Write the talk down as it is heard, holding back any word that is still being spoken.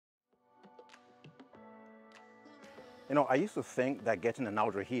You know, I used to think that getting an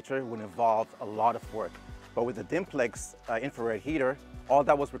outdoor heater would involve a lot of work, but with the Dimplex infrared heater, all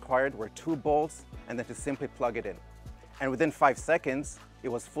that was required were 2 bolts and then to simply plug it in. And within 5 seconds, it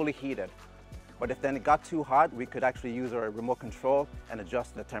was fully heated. But if then it got too hot, we could actually use our remote control and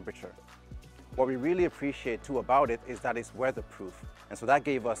adjust the temperature. What we really appreciate too about it is that it's weatherproof, and so that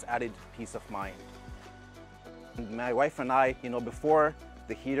gave us added peace of mind. My wife and I, you know, before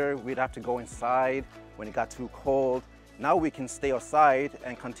the heater, we'd have to go inside when it got too cold. Now we can stay outside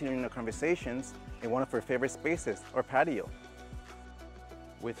and continue our conversations in one of our favorite spaces, our patio.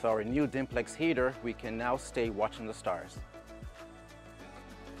 With our new Dimplex heater, we can now stay watching the stars.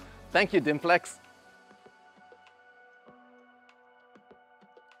 Thank you, Dimplex.